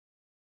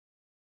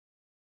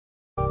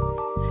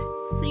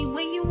See,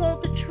 when you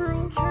want the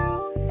truth,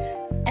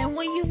 and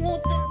when you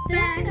want the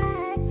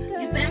facts,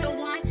 you better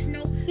watch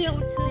No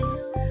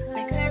Filter,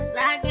 because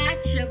I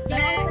got your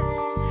back.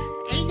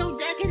 Ain't no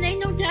ducking,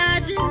 ain't no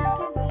dodging,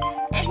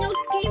 ain't no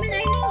scheming,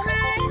 ain't no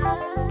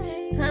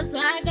hiding, cause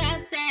I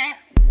got that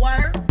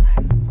work.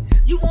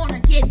 You wanna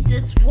get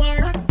this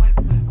work?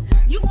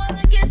 You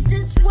wanna get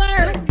this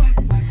work?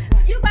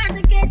 You about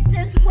to get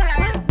this work?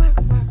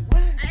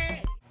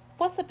 Hey.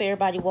 What's up,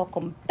 everybody?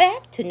 Welcome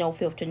back to No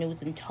Filter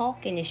News and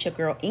Talk, and it's your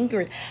girl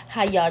Ingrid.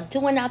 How y'all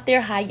doing out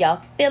there? How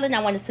y'all feeling? I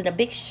want to send a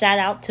big shout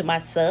out to my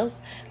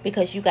subs,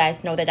 because you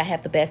guys know that I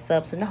have the best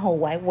subs in the whole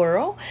wide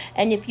world.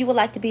 And if you would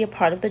like to be a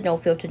part of the No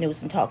Filter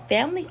News and Talk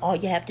family, all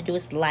you have to do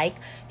is like,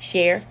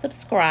 share,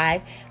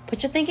 subscribe,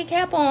 put your thinking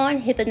cap on,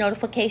 hit the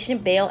notification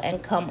bell,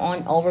 and come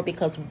on over,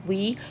 because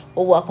we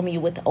will welcome you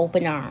with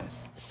open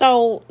arms.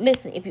 So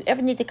listen, if you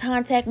ever need to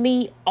contact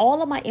me,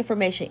 all of my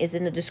information is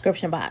in the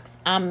description box.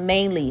 I'm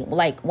mainly,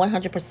 like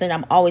 100%,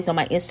 I'm always on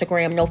my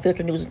Instagram, No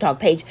Filter News and Talk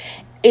page.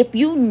 If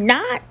you're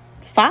not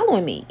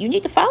following me, you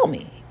need to follow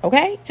me.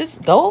 Okay,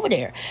 just go over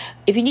there.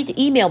 If you need to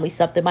email me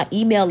something, my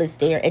email is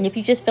there. And if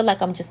you just feel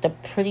like I'm just a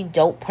pretty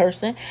dope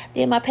person,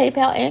 then my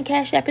PayPal and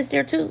Cash App is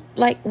there too.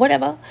 Like,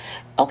 whatever.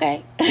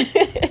 Okay.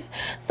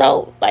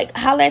 So, like,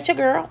 holla at your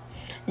girl.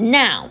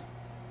 Now,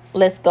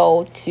 let's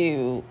go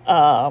to,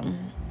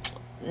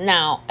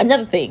 now,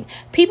 another thing.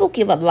 People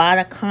give a lot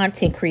of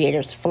content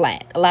creators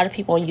flack. A lot of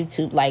people on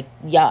YouTube, like,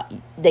 y'all,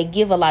 they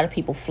give a lot of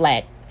people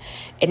flack.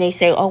 And they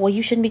say, oh, well,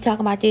 you shouldn't be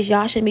talking about this.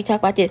 Y'all shouldn't be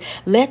talking about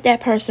this. Let that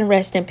person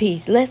rest in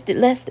peace. Let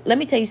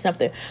me tell you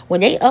something.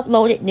 When they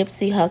uploaded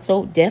Nipsey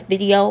Hussle death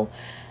video,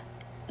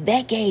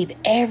 that gave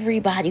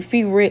everybody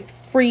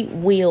free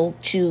will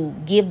to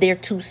give their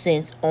 2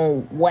 cents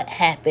on what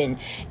happened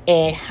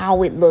and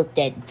how it looked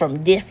at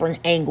from different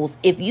angles.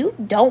 If you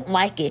don't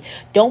like it,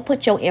 don't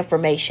put your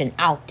information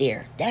out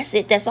there. That's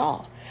it. That's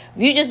all.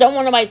 If you just don't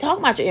want nobody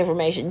talking about your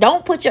information,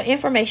 don't put your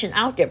information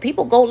out there.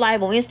 People go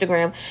live on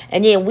Instagram,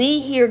 and then we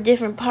hear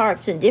different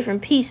parts and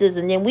different pieces,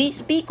 and then we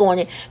speak on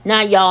it.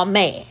 Now y'all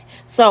mad.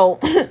 So,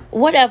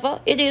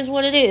 whatever. It is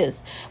what it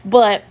is.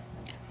 But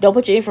don't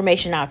put your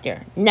information out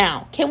there.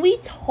 Now, can we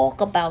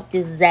talk about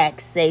this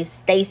Zac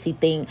Stacy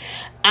thing?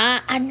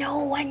 I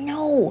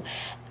know.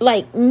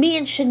 Like,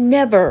 men should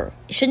never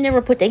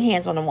put their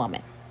hands on a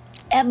woman.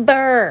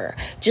 Ever.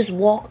 Just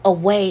walk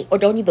away, or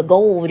don't even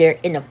go over there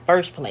in the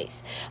first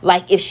place.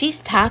 Like, if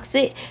she's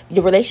toxic,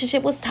 the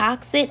relationship was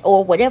toxic,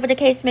 or whatever the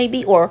case may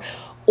be, or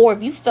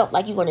if you felt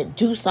like you're going to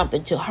do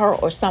something to her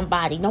or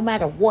somebody, no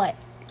matter what,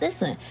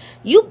 listen,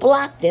 you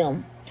block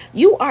them.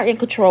 You are in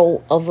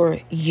control over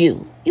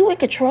you. You in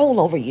control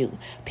over you.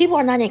 People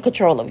are not in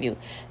control of you.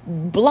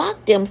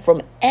 Block them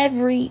from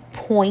every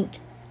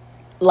point,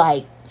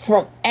 like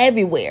from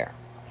everywhere.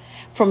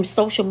 From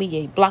social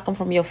media, block them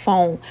from your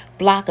phone,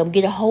 block them,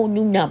 get a whole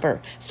new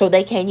number so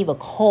they can't even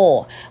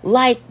call.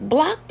 Like,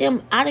 block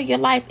them out of your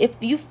life if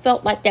you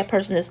felt like that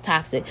person is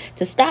toxic.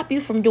 To stop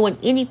you from doing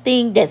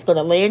anything that's going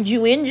to land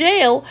you in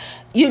jail,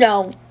 you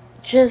know,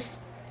 just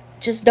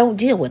don't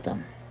deal with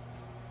them.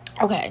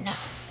 Okay, now,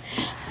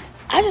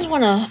 I just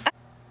want to...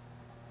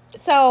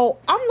 So,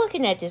 I'm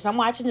looking at this. I'm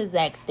watching the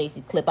Zac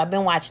Stacy clip. I've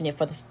been watching it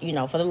for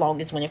the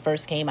longest when it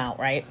first came out,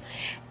 right?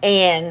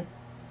 And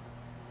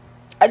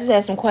I just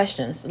had some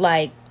questions,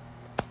 like,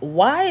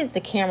 why is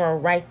the camera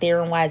right there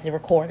and why is it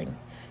recording?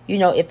 You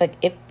know, if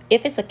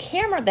it's a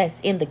camera that's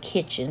in the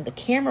kitchen, the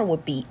camera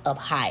would be up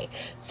high.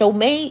 So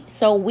we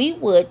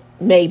would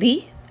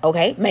maybe,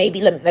 let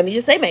me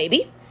just say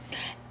maybe,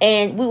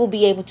 and we will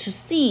be able to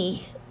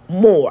see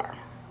more.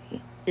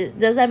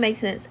 Does that make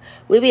sense?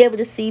 We'll be able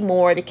to see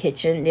more of the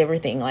kitchen,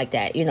 everything like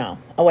that, you know,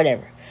 or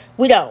whatever.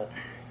 We don't.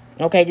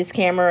 Okay, this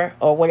camera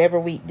or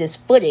whatever this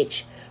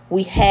footage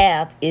we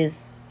have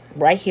is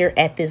right here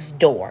at this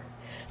door.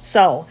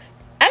 So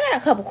I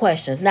got a couple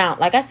questions. Now,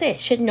 like I said,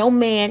 should no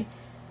man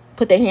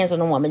put their hands on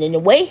a woman? And the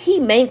way he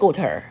mangled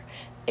her,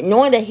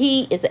 knowing that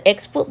he is an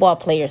ex-football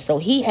player, so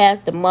he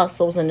has the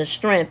muscles and the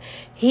strength,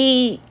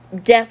 he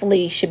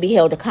definitely should be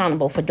held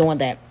accountable for doing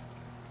that.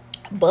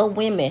 But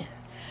women,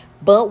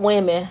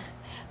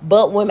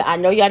 I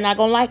know y'all not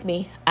gonna like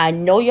me. I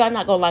know y'all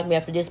not gonna like me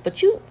after this,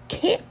 but you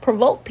can't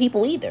provoke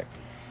people either.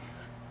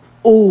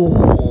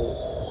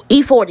 Ooh,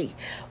 E40.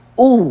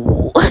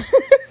 Ooh.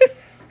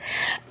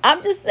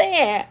 I'm just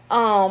saying,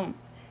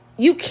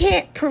 you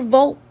can't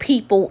provoke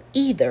people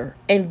either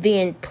and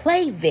then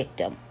play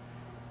victim.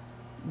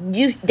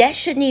 That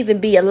shouldn't even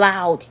be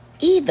allowed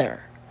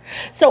either.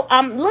 So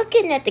I'm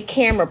looking at the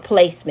camera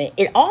placement.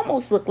 It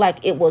almost looked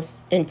like it was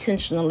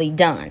intentionally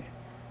done.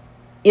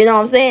 You know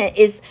what I'm saying?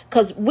 It's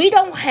because we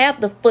don't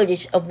have the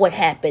footage of what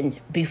happened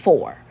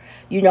before,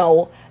 you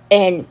know,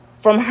 and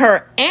from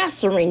her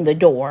answering the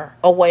door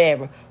or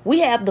whatever,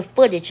 we have the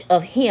footage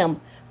of him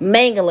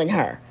mangling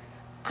her.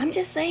 I'm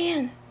just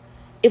saying,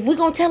 if we're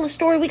going to tell a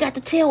story, we got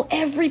to tell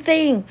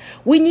everything.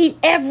 We need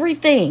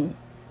everything.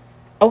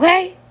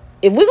 Okay?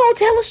 If we're going to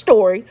tell a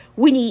story,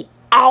 we need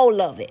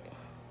all of it.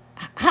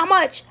 How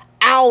much?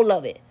 All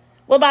of it.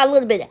 What about a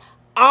little bit?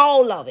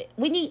 all of it.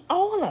 We need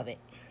all of it.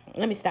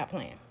 Let me stop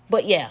playing.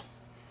 But yeah.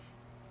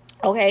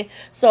 Okay.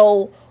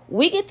 So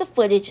we get the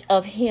footage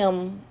of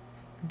him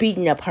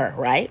beating up her,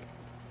 right?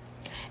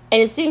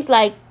 And it seems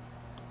like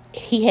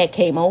he had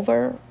came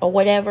over or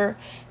whatever,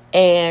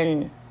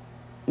 and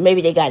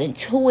maybe they got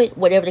into it,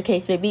 whatever the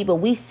case may be, but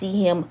we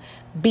see him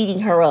beating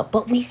her up.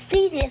 But we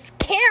see this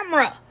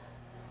camera.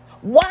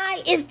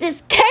 Why is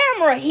this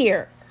camera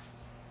here?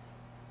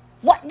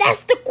 What?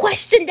 That's the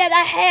question that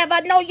I have. I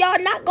know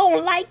y'all not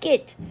gonna like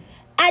it.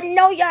 I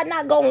know y'all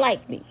not gonna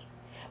like me.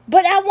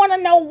 But I want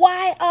to know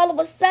why all of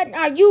a sudden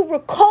are you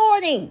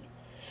recording?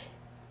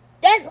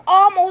 That's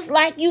almost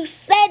like you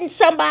setting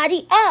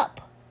somebody up.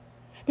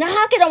 Now,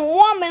 how can a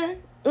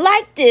woman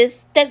like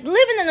this, that's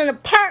living in an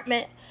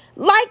apartment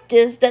like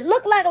this, that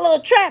look like a little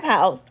trap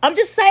house? I'm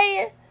just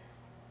saying.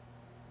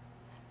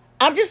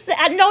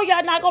 I know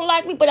y'all not going to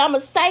like me, but I'm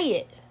going to say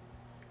it.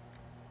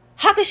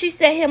 How could she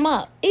set him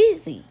up?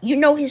 Easy. You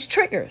know his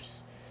triggers.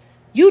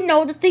 You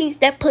know the things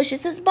that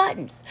pushes his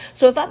buttons.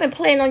 So if I've been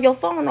playing on your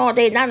phone all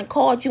day and I done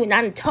called you and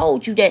I done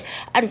told you that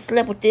I done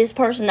slept with this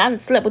person, I done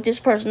slept with this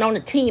person on the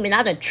team, and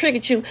I done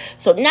triggered you.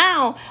 So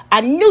now I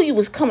knew you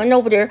was coming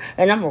over there,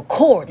 and I'm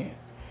recording.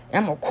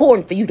 And I'm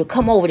recording for you to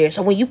come over there.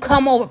 So when you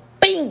come over,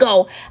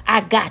 bingo,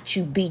 I got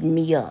you beating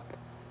me up.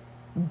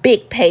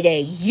 Big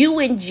payday. You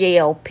in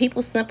jail.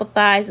 People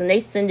sympathize and they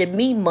sending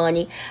me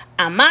money.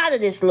 I'm out of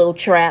this little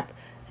trap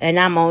and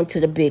I'm on to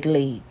the big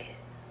league.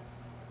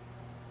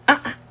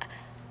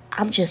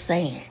 I'm just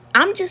saying.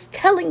 I'm just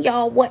telling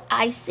y'all what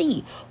I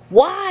see.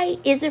 Why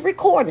is it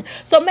recording?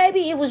 So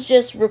maybe it was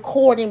just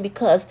recording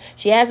because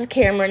she has a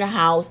camera in the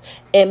house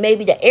and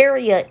maybe the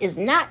area is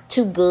not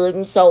too good,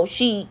 and so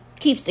she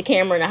keeps the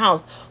camera in the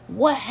house.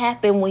 What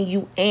happened when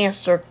you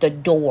answered the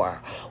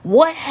door?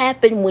 What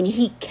happened when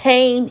he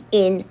came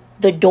in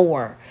the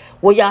door?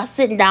 Were y'all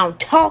sitting down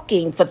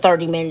talking for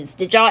 30 minutes?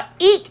 Did y'all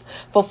eat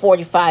for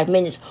 45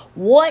 minutes?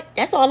 What?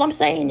 That's all I'm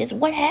saying is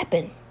what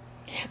happened?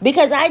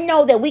 Because I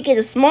know that we get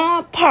a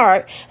small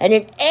part and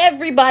then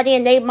everybody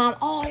and their mom,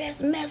 oh,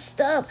 that's messed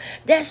up.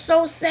 That's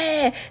so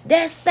sad.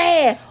 That's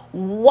sad.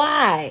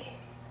 Why?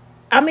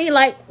 I mean,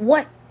 like,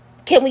 what?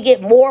 Can we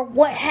get more?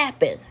 What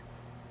happened?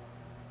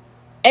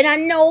 And I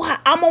know how,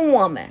 I'm a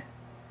woman.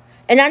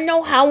 And I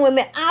know how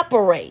women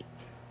operate.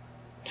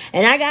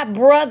 And I got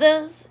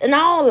brothers and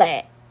all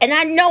that. And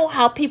I know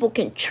how people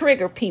can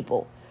trigger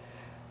people.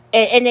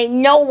 And they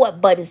know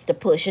what buttons to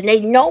push. And they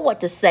know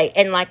what to say.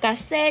 And like I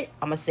said,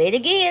 I'm going to say it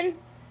again.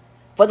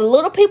 For the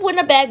little people in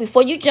the back,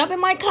 before you jump in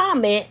my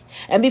comment,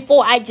 and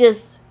before I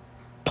just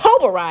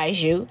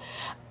pulverize you,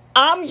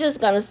 I'm just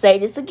going to say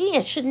this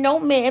again. Should no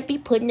man be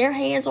putting their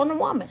hands on a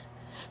woman?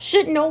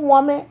 Should no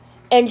woman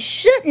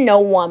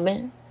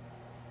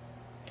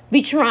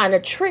be trying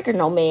to trigger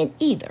no man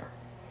either?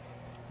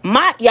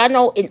 Y'all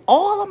know in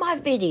all of my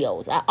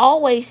videos, I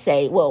always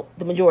say, well,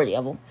 the majority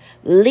of them,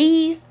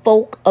 leave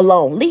folk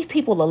alone. Leave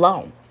people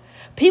alone.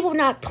 People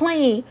not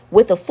playing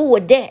with a full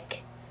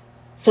deck.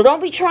 So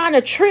don't be trying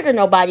to trigger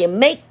nobody and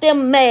make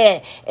them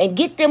mad and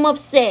get them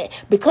upset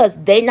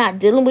because they not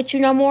dealing with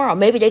you no more. Or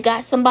maybe they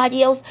got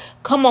somebody else.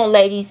 Come on,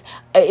 ladies.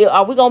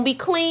 Are we going to be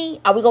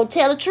clean? Are we going to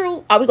tell the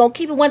truth? Are we going to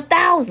keep it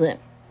 1,000?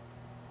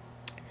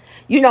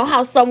 You know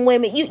how some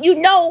women, you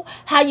know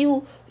how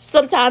you,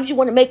 sometimes you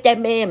want to make that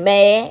man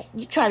mad.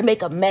 You try to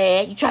make him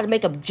mad. You try to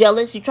make him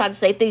jealous. You try to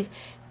say things.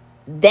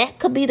 That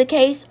could be the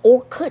case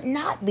or could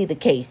not be the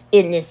case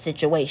in this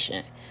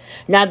situation.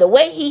 Now, the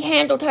way he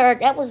handled her,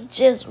 that was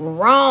just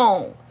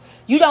wrong.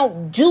 You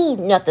don't do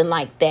nothing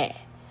like that.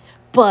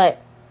 But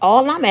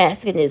all I'm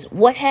asking is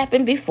what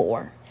happened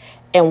before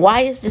and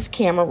why is this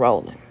camera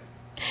rolling?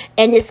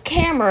 And this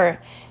camera,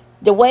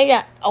 the way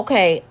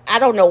I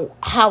don't know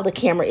how the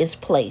camera is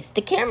placed.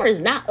 The camera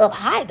is not up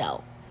high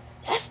though.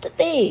 That's the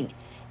thing.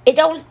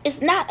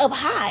 It's not up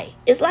high.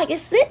 It's like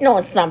it's sitting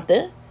on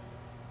something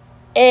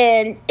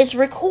and it's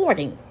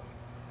recording.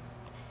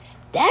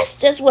 That's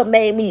just what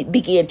made me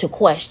begin to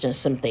question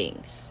some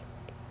things.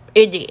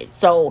 It did.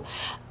 So,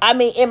 I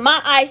mean, in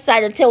my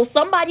eyesight, until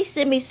somebody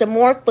send me some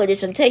more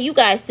footage, until you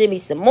guys send me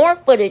some more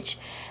footage,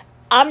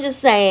 I'm just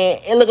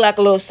saying it looked like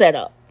a little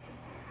setup.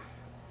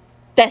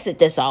 That's it.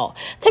 That's all.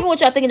 Tell me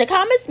what y'all think in the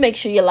comments. Make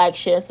sure you like,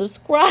 share, and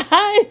subscribe.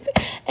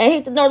 And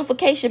hit the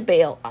notification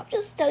bell. I'm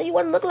just telling you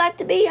what it looked like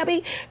to me. I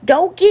mean,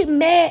 don't get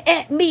mad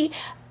at me.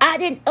 I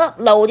didn't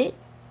upload it.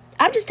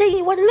 I'm just telling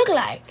you what it looked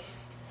like.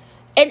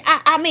 And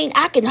I mean,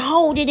 I can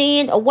hold it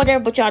in or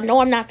whatever, but y'all know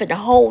I'm not finna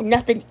hold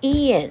nothing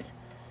in.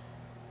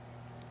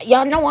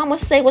 Y'all know I'm gonna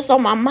say what's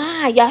on my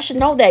mind. Y'all should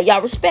know that.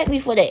 Y'all respect me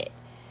for that.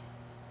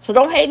 So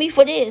don't hate me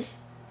for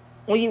this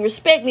when you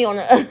respect me on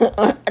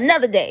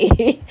another day.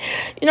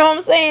 You know what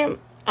I'm saying?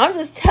 I'm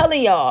just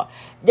telling y'all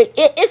that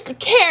it's the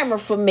camera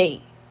for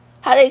me.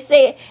 How they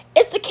say it,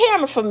 it's the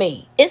camera for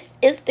me. It's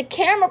the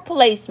camera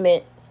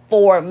placement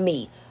for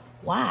me.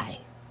 Why?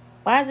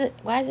 Why is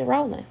it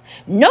rolling?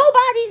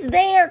 Nobody's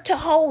there to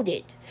hold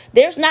it.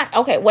 There's not,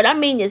 okay, what I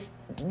mean is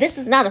this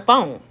is not a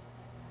phone.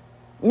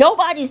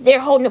 Nobody's there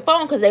holding the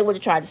phone because they would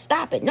have tried to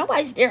stop it.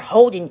 Nobody's there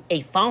holding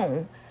a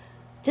phone.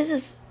 This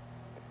is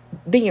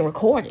being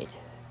recorded.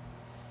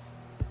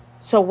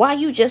 So why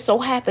you just so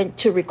happen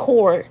to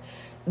record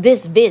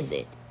this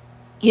visit?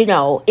 You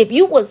know, if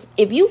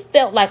you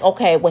felt like,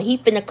 okay, well, he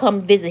finna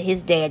come visit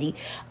his daddy,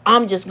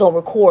 I'm just gonna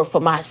record for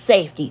my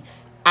safety.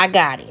 I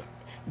got it.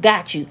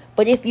 Got you.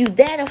 But if you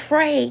that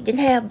afraid, then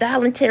have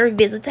voluntary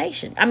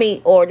visitation. I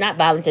mean, or not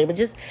voluntary, but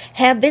just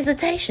have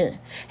visitation.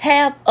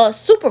 Have a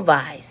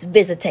supervised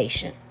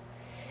visitation.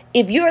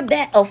 If you're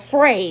that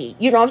afraid,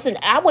 you know what I'm saying?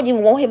 I wouldn't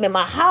even want him in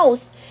my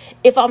house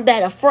if I'm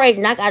that afraid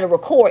and I got to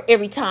record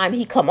every time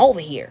he come over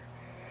here.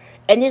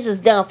 And this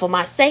is done for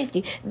my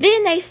safety.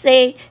 Then they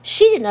say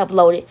she didn't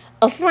upload it.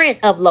 A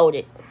friend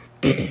uploaded.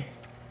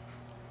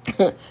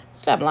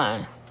 Stop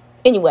lying.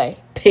 Anyway,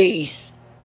 peace.